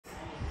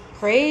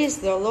Praise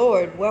the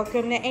Lord.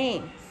 Welcome to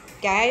AIM.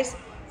 Guys,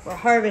 we're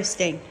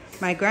harvesting.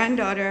 My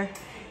granddaughter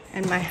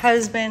and my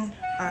husband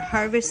are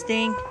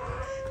harvesting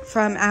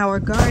from our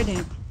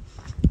garden.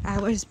 I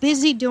was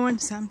busy doing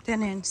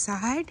something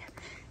inside,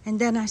 and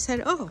then I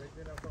said, oh,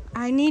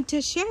 I need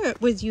to share it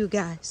with you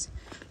guys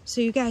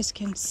so you guys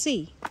can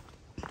see.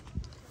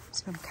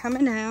 So I'm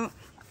coming out.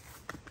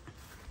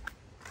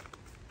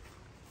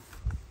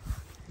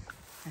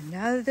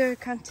 Another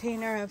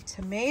container of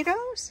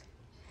tomatoes.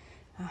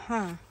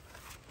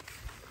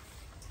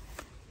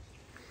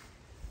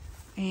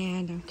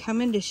 And I'm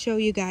coming to show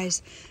you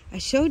guys. I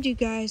showed you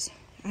guys,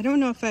 I don't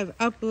know if I've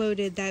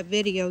uploaded that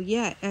video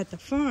yet at the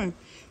farm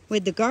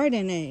with the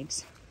garden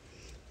eggs.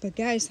 But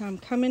guys, I'm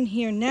coming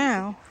here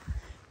now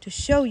to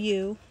show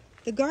you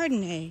the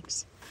garden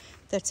eggs.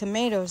 The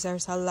tomatoes,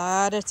 there's a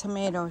lot of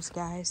tomatoes,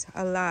 guys,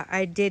 a lot.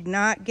 I did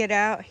not get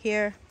out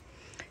here.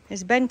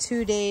 It's been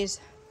 2 days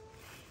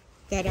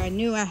that I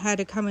knew I had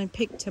to come and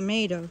pick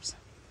tomatoes.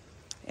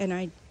 And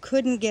I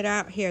couldn't get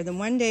out here. The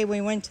one day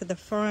we went to the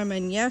farm,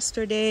 and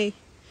yesterday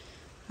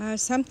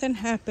something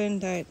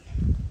happened that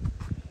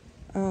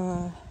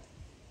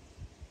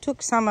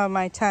took some of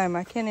my time.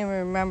 I can't even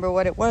remember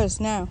what it was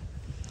now.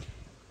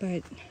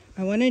 But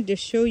I wanted to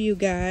show you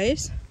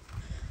guys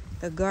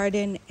the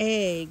garden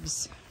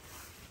eggs.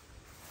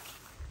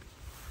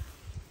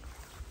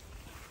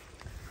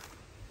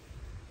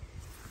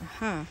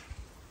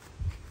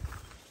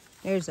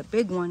 There's a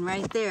big one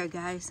right there,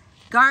 guys.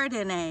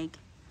 Garden egg.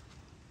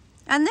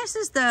 And this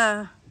is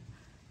the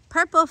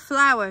purple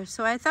flower,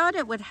 so I thought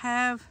it would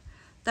have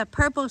the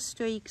purple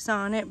streaks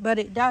on it, but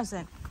it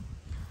doesn't.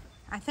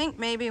 I think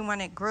maybe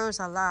when it grows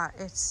a lot,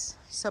 it's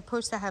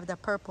supposed to have the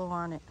purple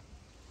on it.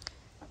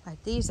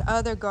 Like these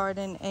other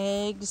garden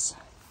eggs.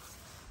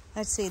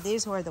 Let's see,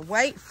 these were the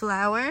white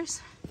flowers.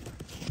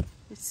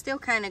 It's still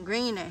kind of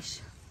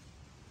greenish.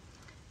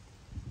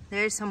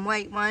 There's some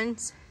white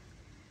ones.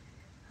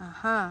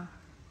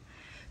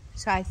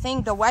 So I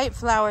think the white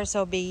flowers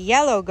will be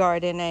yellow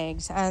garden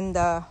eggs, and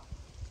the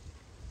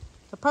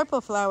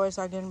purple flowers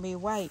are going to be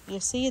white. You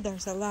see,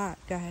 there's a lot,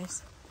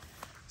 guys.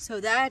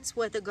 So that's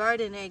what the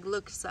garden egg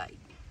looks like.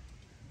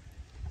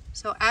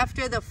 So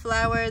after the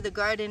flower, the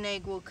garden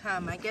egg will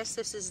come. I guess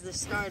this is the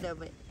start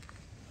of it.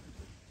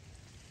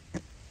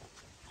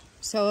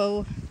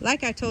 So,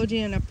 like I told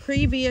you in a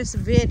previous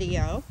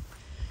video,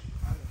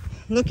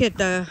 look at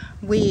the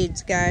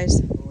weeds,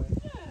 guys.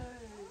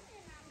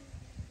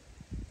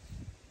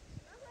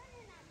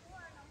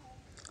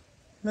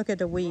 Look at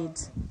the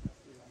weeds.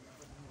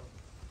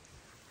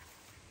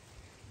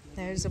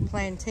 There's a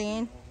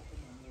plantain.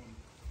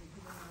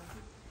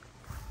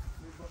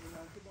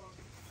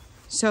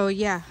 So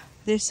yeah,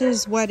 this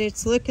is what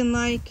it's looking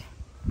like.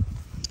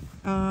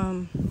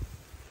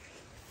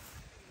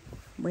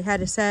 We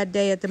had a sad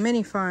day at the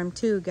Minifarm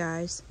too,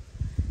 guys.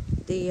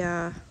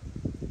 The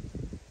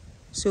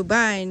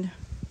Subine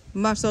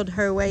muscled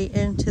her way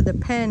into the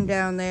pen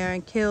down there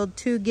and killed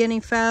 2 guinea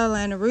fowl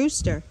and a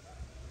rooster.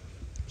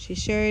 She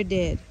sure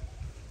did.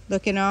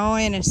 Looking all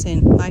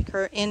innocent, like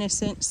her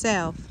innocent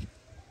self.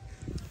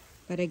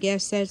 But I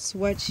guess that's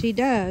what she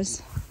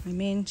does. I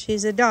mean,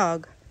 she's a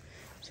dog.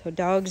 So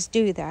dogs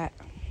do that.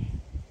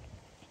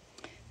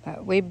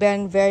 But we've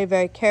been very,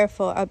 very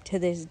careful up to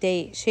this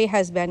date. She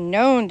has been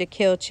known to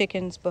kill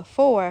chickens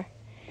before.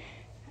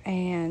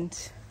 And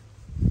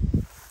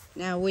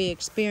now we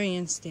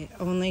experienced it.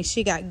 Only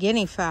she got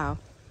guinea fowl.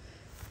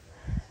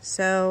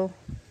 So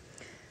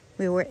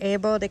we were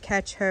able to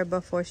catch her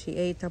before she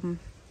ate them.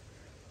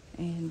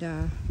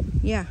 And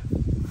yeah.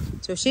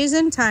 So she's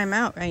in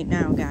timeout right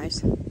now,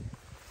 guys.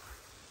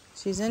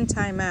 She's in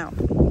timeout.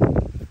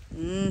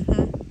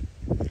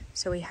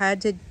 So we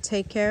had to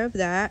take care of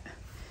that.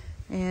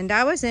 And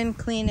I was in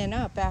cleaning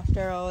up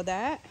after all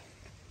that.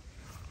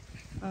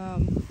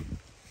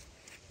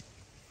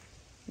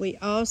 We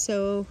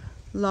also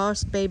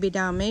lost baby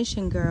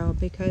Dalmatian girl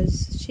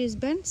because she's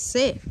been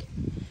sick.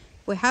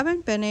 We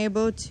haven't been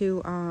able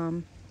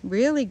to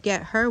really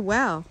get her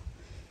well.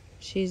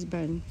 She's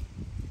been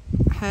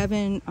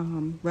having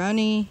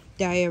runny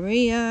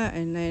diarrhea,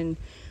 and then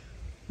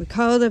we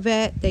call the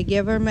vet, they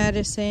give her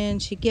medicine,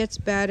 she gets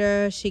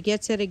better, she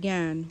gets it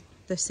again.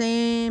 The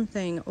same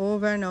thing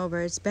over and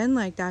over. It's been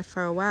like that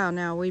for a while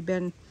now. We've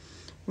been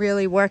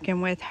really working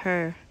with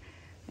her.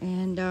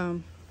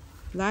 And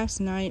last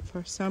night,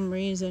 for some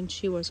reason,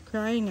 she was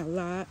crying a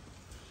lot.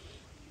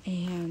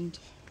 And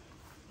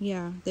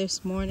yeah,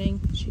 this morning,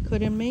 she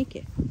couldn't make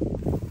it.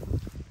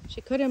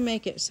 She couldn't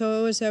make it. So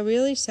it was a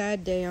really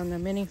sad day on the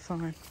mini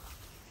farm.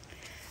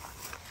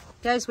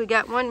 Guys, we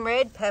got one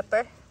red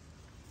pepper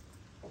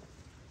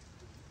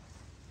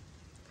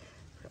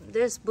from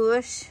this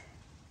bush.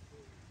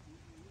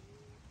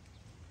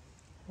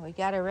 We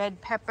got a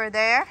red pepper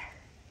there.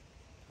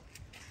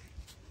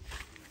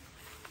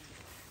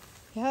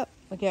 Yep,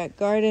 we got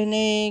garden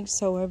eggs,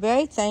 so we're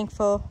very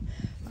thankful.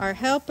 Our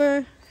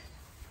helper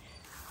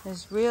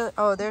is really,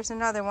 oh, there's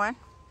another one.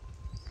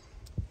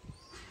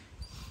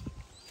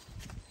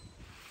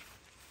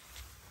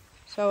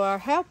 So So our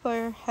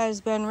helper has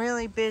been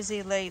really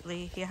busy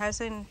lately. He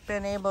hasn't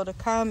been able to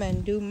come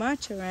and do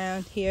much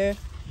around here.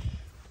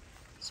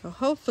 So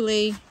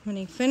hopefully when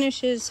he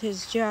finishes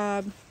his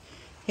job,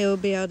 he'll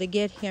be able to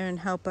get here and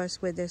help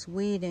us with this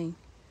weeding.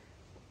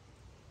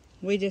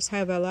 We just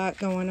have a lot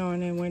going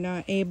on and we're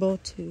not able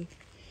to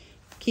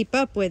keep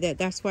up with it.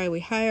 That's why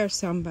we hire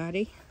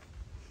somebody.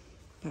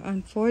 But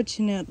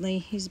unfortunately,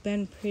 he's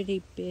been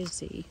pretty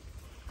busy.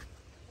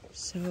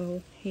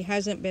 So he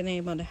hasn't been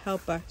able to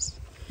help us.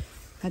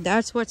 And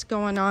that's what's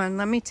going on.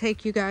 Let me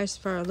take you guys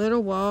for a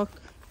little walk.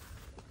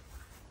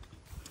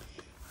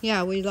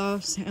 Yeah, we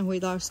lost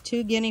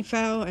 2 guinea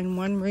fowl and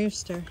 1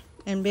 rooster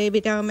and baby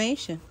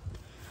Dalmatian.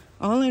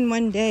 All in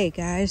one day,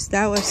 guys.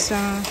 That was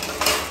a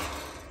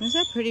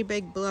pretty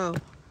big blow.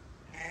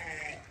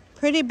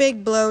 Pretty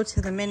big blow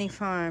to the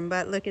Minifarm,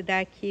 but look at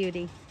that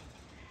cutie.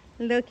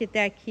 Look at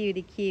that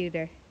cutie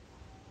cuter.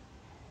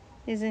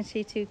 Isn't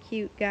she too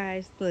cute,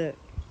 guys? Look.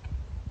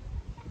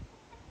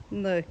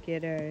 Look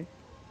at her.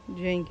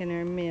 Drinking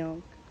her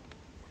milk.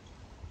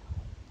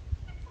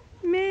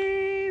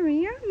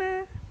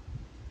 Mariama.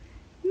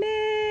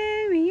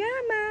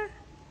 Mariama.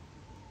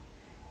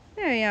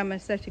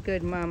 Mariama's such a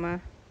good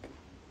mama.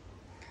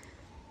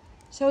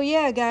 So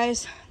yeah,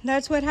 guys,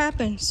 that's what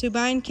happened.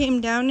 Subine came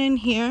down in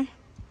here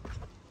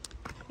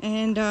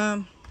and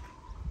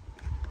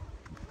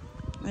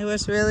it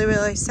was really,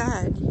 really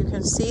sad. You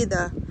can see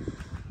the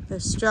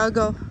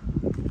struggle.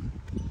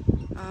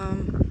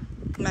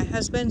 My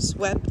husband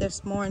swept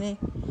this morning.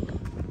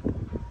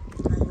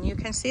 And you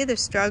can see the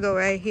struggle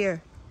right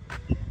here.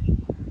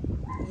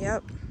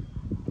 Yep.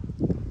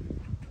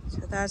 So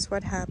that's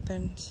what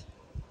happened.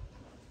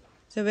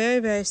 It's a very,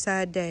 very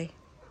sad day.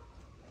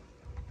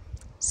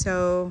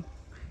 So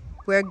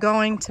we're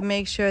going to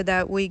make sure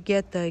that we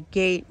get the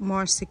gate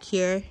more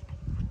secure.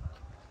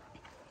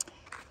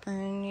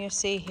 And you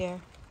see here.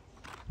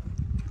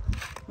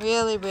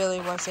 Really, really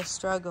was a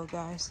struggle,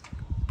 guys.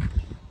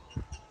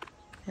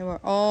 They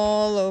were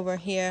all over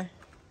here.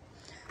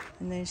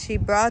 And then she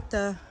brought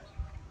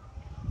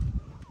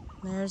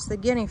there's the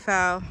guinea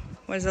fowl.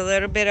 Was a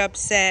little bit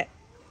upset.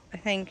 I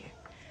think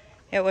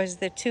it was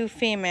the 2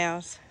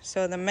 females.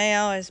 So the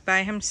male is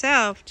by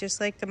himself, just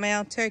like the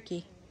male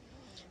turkey.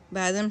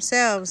 By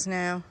themselves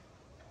now.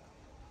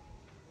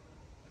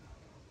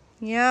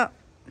 Yep.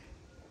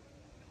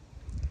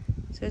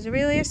 So it's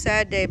really a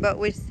sad day, but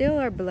we still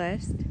are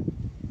blessed.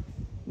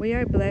 We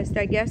are blessed.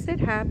 I guess it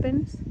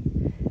happens.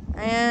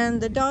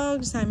 And the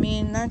dogs, I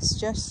mean, that's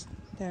just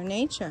their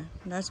nature.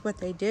 That's what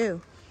they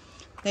do.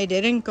 They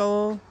didn't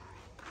go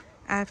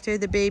after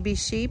the baby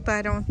sheep,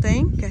 I don't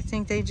think. I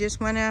think they just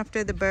went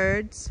after the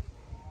birds.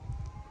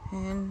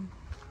 And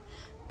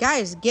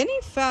guys, guinea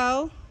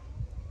fowl,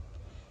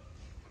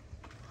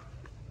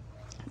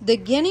 the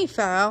guinea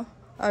fowl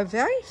are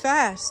very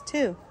fast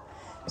too.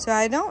 So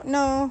I don't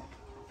know.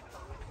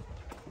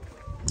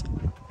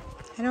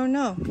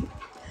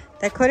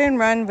 They couldn't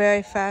run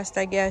very fast,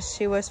 I guess.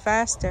 She was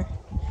faster.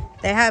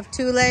 They have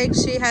 2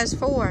 legs, she has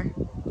 4.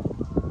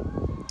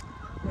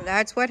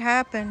 That's what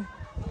happened.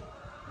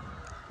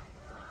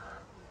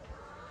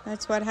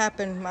 That's what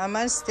happened.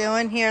 Mama's still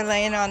in here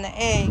laying on the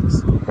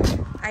eggs.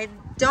 I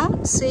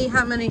don't see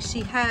how many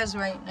she has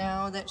right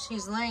now that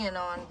she's laying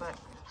on, but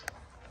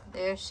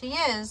there she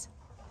is.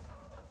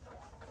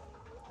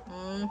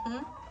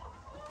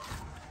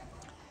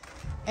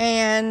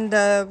 And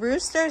the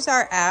roosters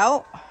are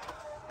out.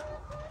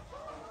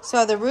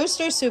 So the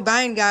rooster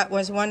Subine got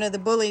was one of the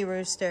bully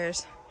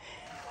roosters.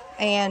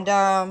 And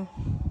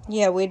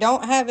yeah, we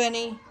don't have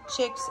any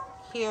chicks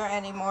here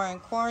anymore in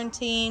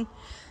quarantine.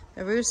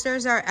 The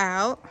roosters are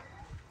out.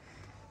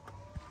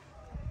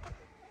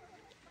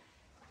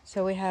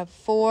 So we have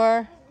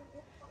 4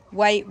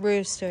 white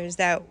roosters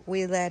that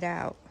we let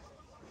out.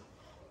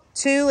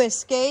 2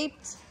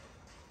 escaped.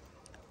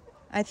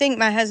 I think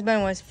my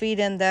husband was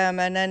feeding them,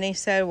 and then he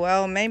said,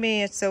 well,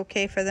 maybe it's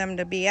okay for them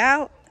to be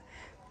out.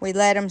 We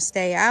let them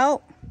stay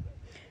out.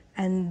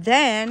 And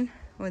then,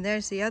 well,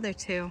 there's the other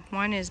 2.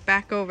 One is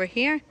back over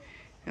here,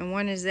 and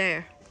one is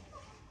there.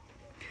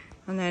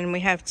 And then we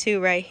have 2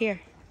 right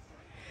here.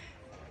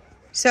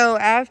 So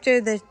after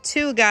the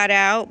 2 got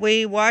out,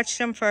 we watched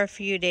them for a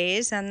few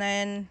days, and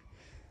then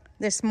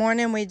this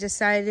morning we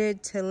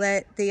decided to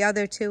let the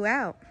other 2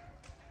 out.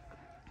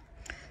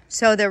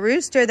 So the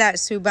rooster that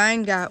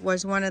Subine got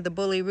was one of the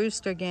bully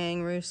rooster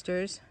gang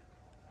roosters.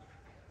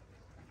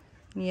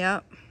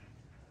 Yep.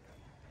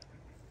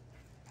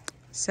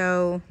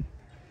 So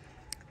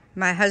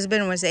my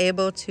husband was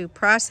able to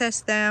process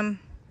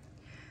them,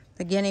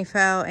 the guinea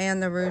fowl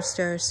and the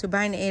rooster.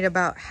 Subine ate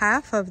about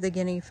half of the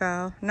guinea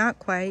fowl, not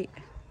quite,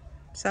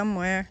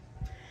 somewhere.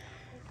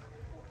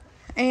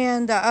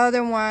 And the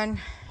other one,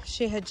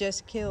 she had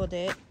just killed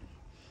it.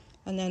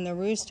 And then the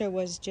rooster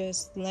was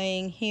just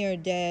laying here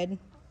dead.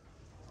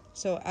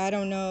 So I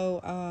don't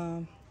know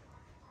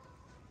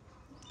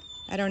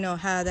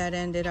how that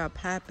ended up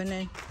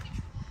happening.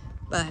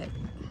 But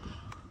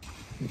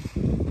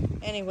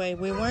anyway,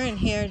 we weren't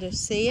here to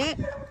see it.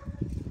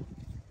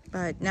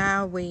 But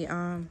now we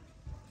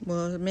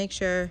we'll make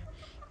sure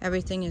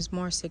everything is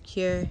more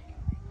secure.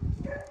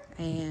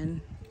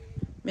 And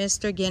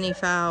Mr. Guinea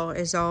Fowl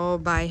is all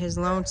by his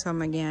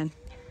lonesome again,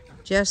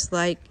 just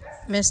like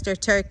Mr.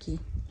 Turkey.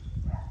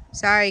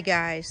 Sorry,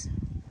 guys.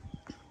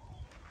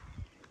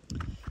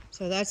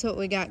 So that's what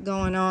we got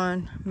going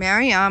on.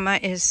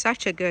 Mariama is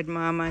such a good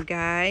mama,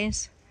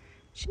 guys.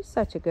 She's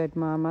such a good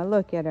mama.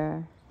 Look at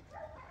her.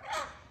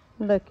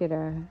 Look at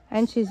her.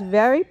 And she's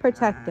very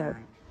protective.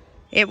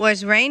 It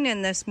was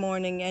raining this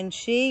morning, and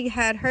she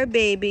had her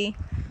baby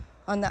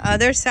on the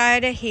other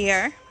side of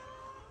here.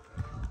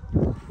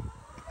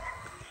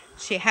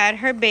 She had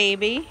her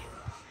baby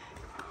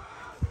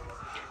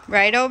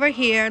right over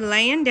here,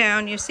 laying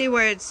down. You see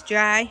where it's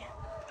dry?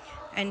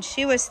 And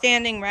she was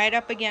standing right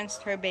up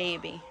against her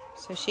baby.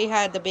 So she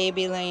had the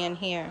baby laying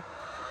here.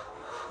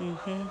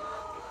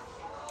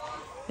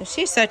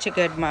 She's such a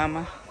good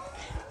mama.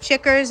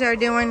 Chickers are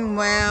doing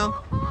well.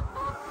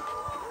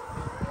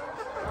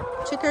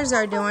 Chickers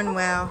are doing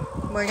well.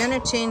 We're going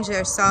to change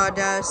their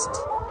sawdust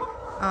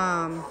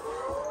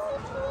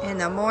in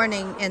the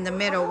morning in the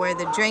middle where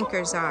the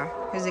drinkers are,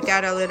 because it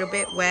got a little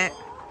bit wet.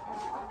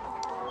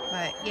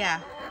 But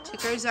yeah,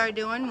 chickers are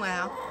doing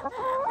well.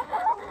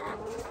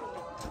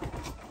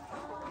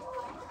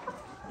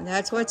 And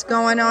that's what's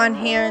going on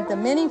here at the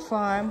mini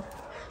farm.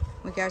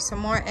 We got some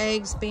more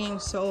eggs being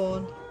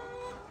sold.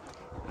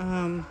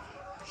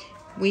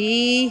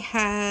 We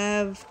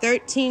have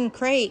 13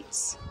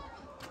 crates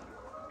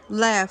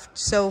left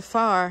so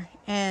far,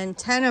 and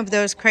 10 of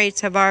those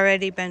crates have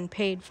already been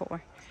paid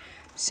for.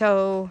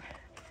 So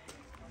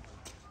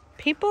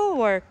people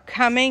were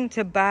coming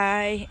to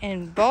buy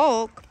in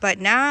bulk, but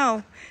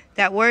now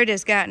that word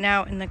has gotten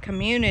out in the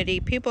community,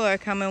 people are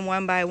coming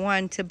one by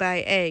one to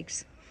buy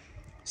eggs.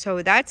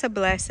 So that's a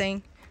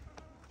blessing.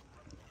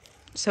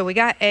 So we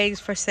got eggs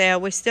for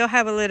sale. We still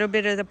have a little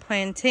bit of the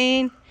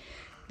plantain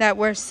that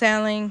we're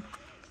selling.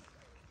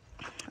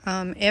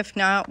 If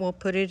not, we'll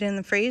put it in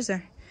the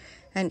freezer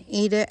and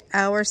eat it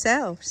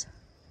ourselves.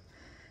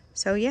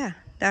 So yeah,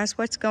 that's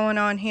what's going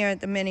on here at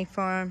the mini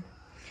farm.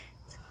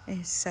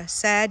 It's a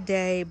sad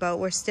day, but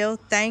we're still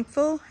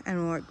thankful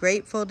and we're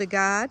grateful to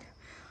God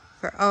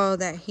for all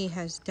that He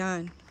has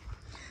done.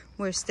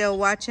 We're still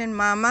watching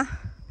Mama.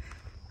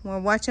 We're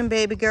watching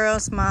baby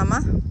girl's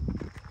mama.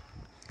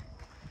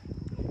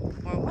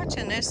 We're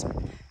watching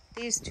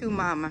these two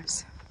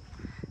mamas.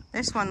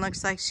 This one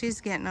looks like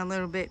she's getting a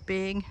little bit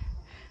big.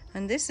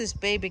 And this is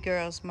baby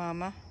girl's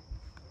mama,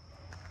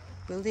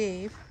 I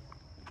believe.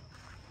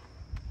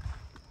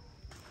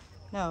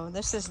 No,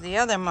 this is the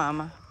other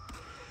mama.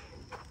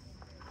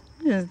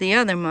 This is the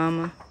other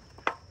mama.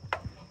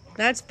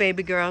 That's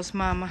baby girl's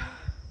mama.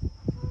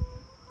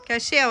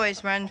 Because she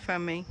always runs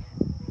from me.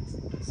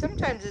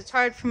 Sometimes it's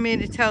hard for me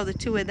to tell the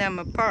two of them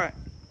apart.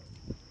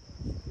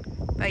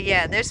 But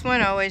yeah, this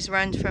one always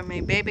runs from me.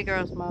 Baby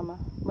girl's mama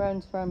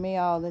runs from me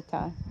all the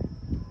time.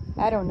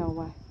 I don't know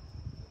why.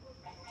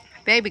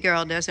 Baby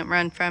girl doesn't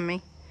run from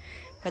me.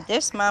 But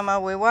this mama,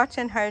 we're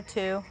watching her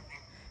too.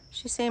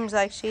 She seems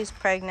like she's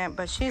pregnant,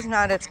 but she's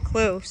not as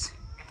close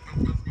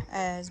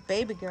as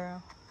baby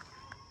girl.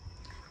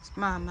 It's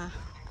mama.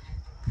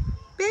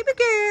 Baby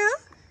girl.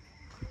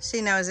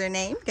 She knows her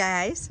name,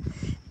 guys.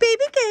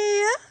 Baby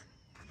girl.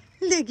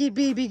 Look at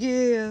baby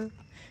girl.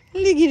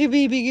 Look at the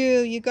baby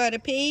girl. You gotta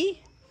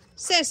pee?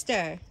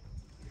 Sister.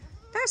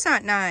 That's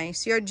not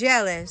nice. You're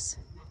jealous.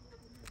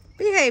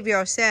 Behave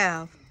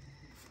yourself.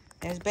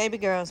 There's baby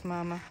girl's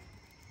mama.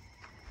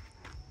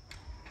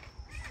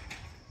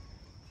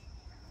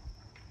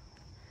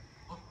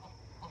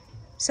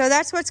 So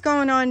that's what's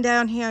going on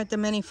down here at the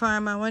mini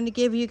farm. I wanted to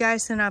give you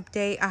guys an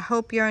update. I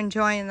hope you're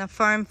enjoying the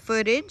farm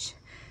footage.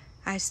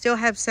 I still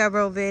have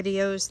several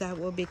videos that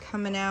will be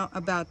coming out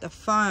about the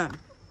farm.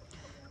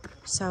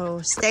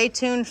 So stay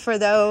tuned for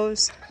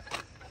those.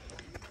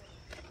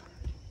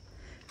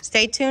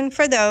 Stay tuned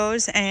for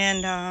those.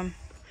 And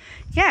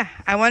yeah,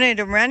 I wanted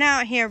to run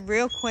out here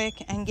real quick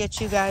and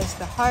get you guys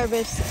the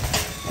harvest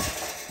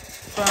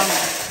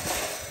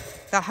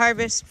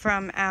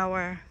from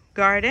our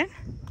garden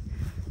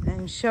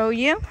and show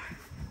you.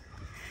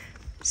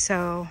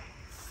 So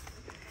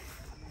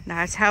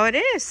that's how it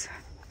is.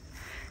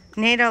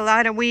 Need a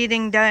lot of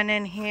weeding done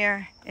in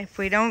here. If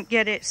we don't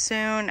get it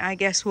soon, I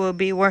guess we'll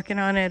be working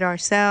on it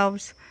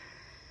ourselves.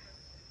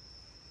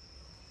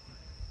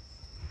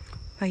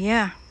 But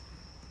yeah,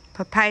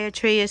 papaya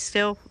tree is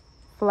still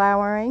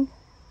flowering.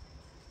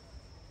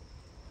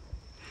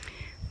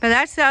 But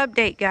that's the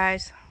update,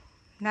 guys.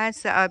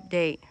 That's the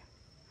update.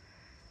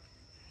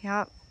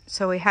 Yep.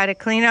 So we had to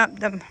clean up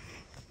the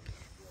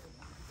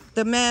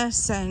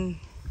mess and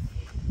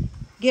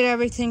get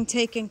everything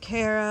taken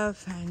care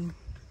of, and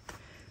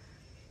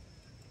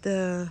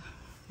the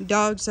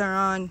dogs are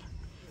on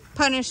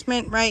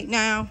punishment right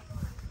now.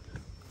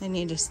 They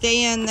need to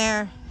stay in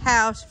their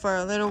house for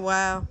a little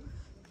while.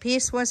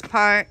 Peace was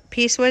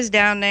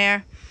down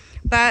there,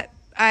 but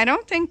I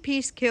don't think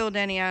Peace killed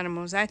any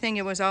animals. I think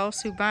it was all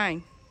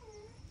Subine,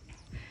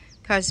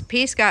 because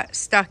Peace got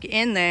stuck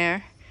in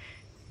there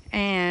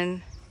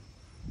and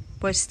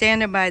was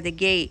standing by the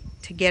gate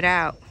to get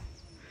out.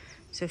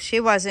 So she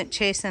wasn't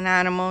chasing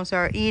animals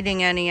or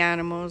eating any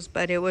animals,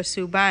 but it was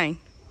Subine.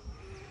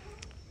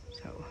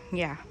 So,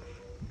 yeah.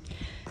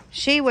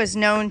 She was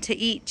known to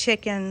eat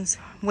chickens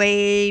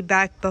way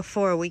back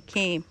before we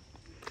came.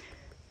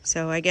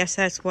 So I guess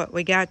that's what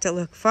we got to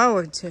look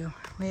forward to.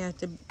 We have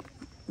to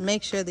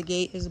make sure the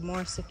gate is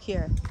more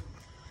secure.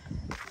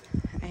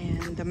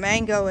 And the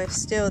mango is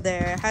still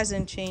there. It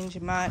hasn't changed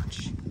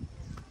much.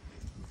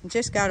 It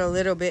just got a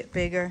little bit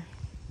bigger.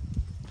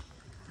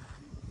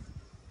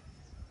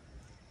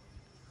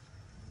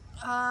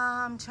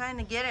 I'm trying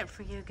to get it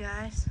for you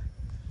guys.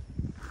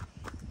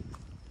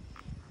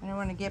 I don't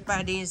want to get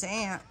by these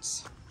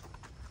ants.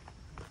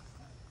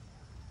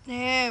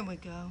 There we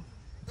go.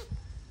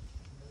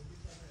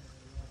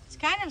 It's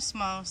kind of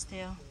small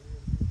still.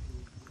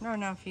 I don't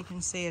know if you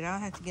can see it. I'll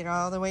have to get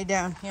all the way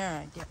down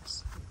here, I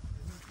guess.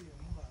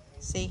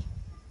 See?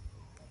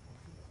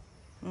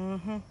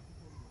 So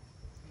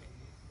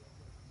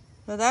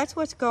that's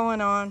what's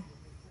going on.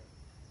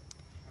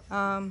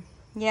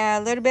 Yeah,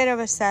 a little bit of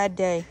a sad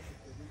day.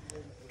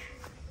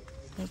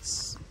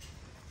 It's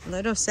a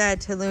little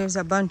sad to lose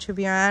a bunch of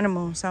your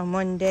animals on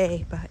one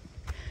day, but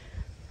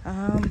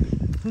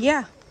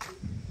yeah,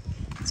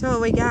 that's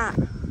what we got.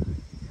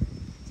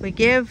 We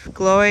give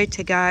glory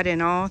to God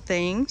in all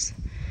things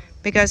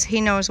because He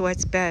knows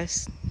what's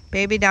best.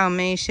 Baby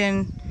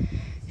Dalmatian,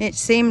 it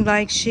seemed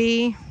like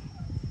she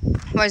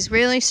was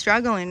really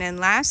struggling, and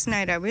last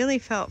night I really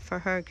felt for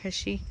her because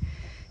she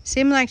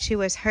seemed like she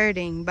was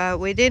hurting, but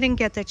we didn't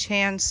get the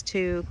chance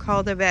to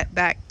call the vet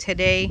back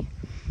today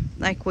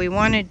like we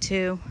wanted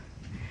to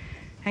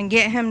and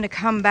get him to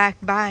come back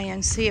by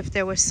and see if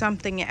there was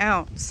something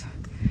else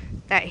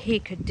that he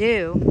could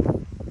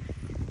do.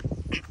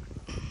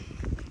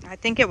 I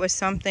think it was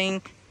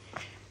something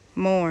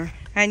more.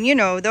 And you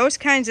know, those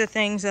kinds of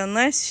things,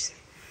 unless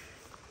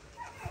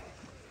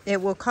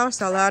it will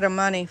cost a lot of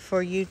money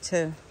for you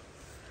to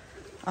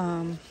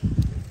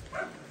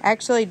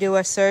actually do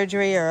a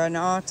surgery or an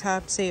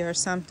autopsy or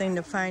something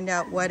to find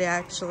out what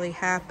actually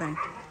happened.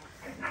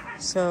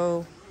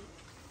 So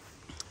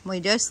we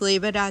just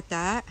leave it at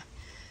that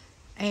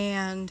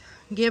and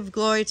give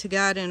glory to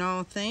God in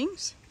all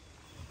things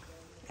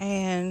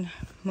and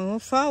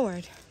move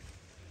forward.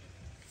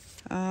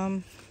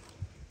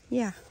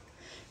 Yeah,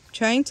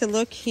 trying to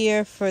look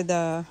here for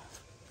the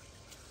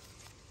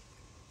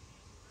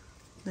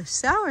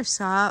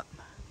soursop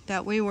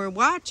that we were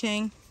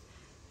watching.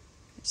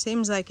 It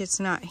seems like it's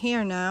not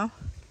here now.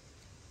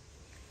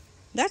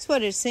 That's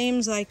what it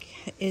seems like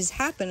is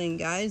happening,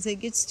 guys. It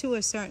gets to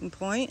a certain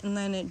point and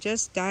then it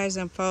just dies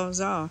and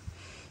falls off.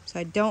 So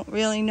I don't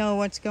really know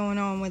what's going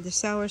on with the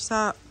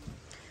soursop.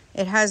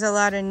 It has a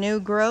lot of new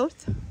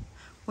growth,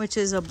 which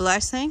is a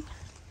blessing.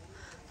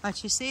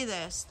 But you see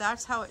this,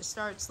 that's how it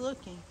starts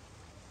looking.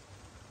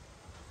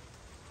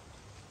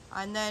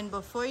 And then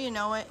before you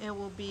know it, it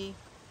will be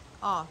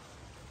off.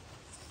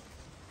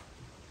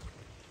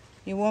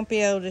 You won't be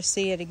able to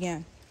see it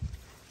again.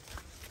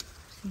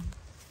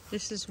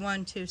 This is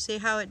one too. See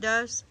how it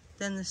does?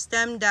 Then the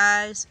stem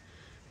dies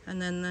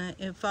and then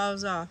it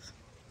falls off.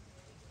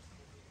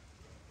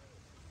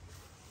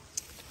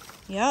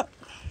 Yep.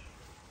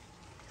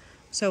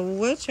 So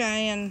we'll try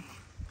and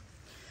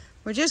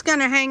we're just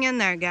gonna hang in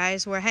there,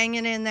 guys. We're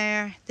hanging in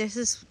there. This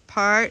is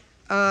part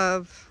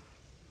of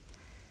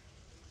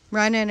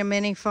running a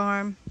mini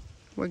farm.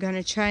 We're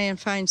gonna try and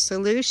find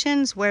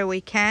solutions where we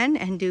can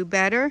and do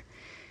better.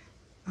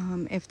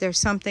 If there's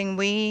something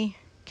we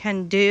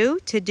can do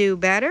to do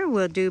better,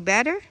 we'll do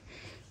better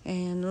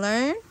and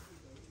learn.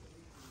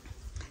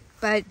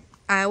 But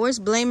I was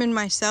blaming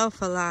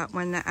myself a lot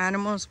when the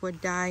animals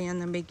would die in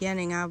the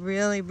beginning. I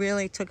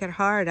really took it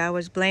hard. I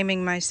was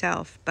blaming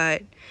myself,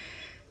 but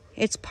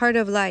it's part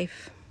of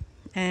life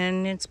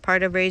and it's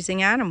part of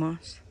raising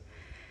animals.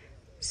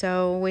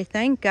 So we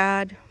thank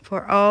God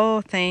for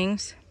all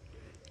things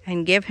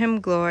and give Him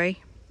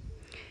glory.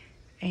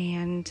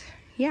 And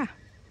yeah,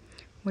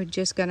 we're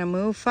just gonna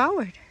move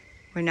forward.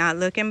 We're not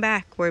looking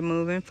back, we're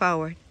moving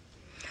forward.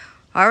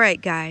 All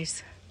right,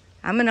 guys,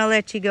 I'm gonna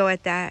let you go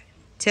at that.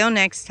 Till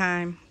next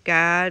time,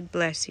 God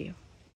bless you.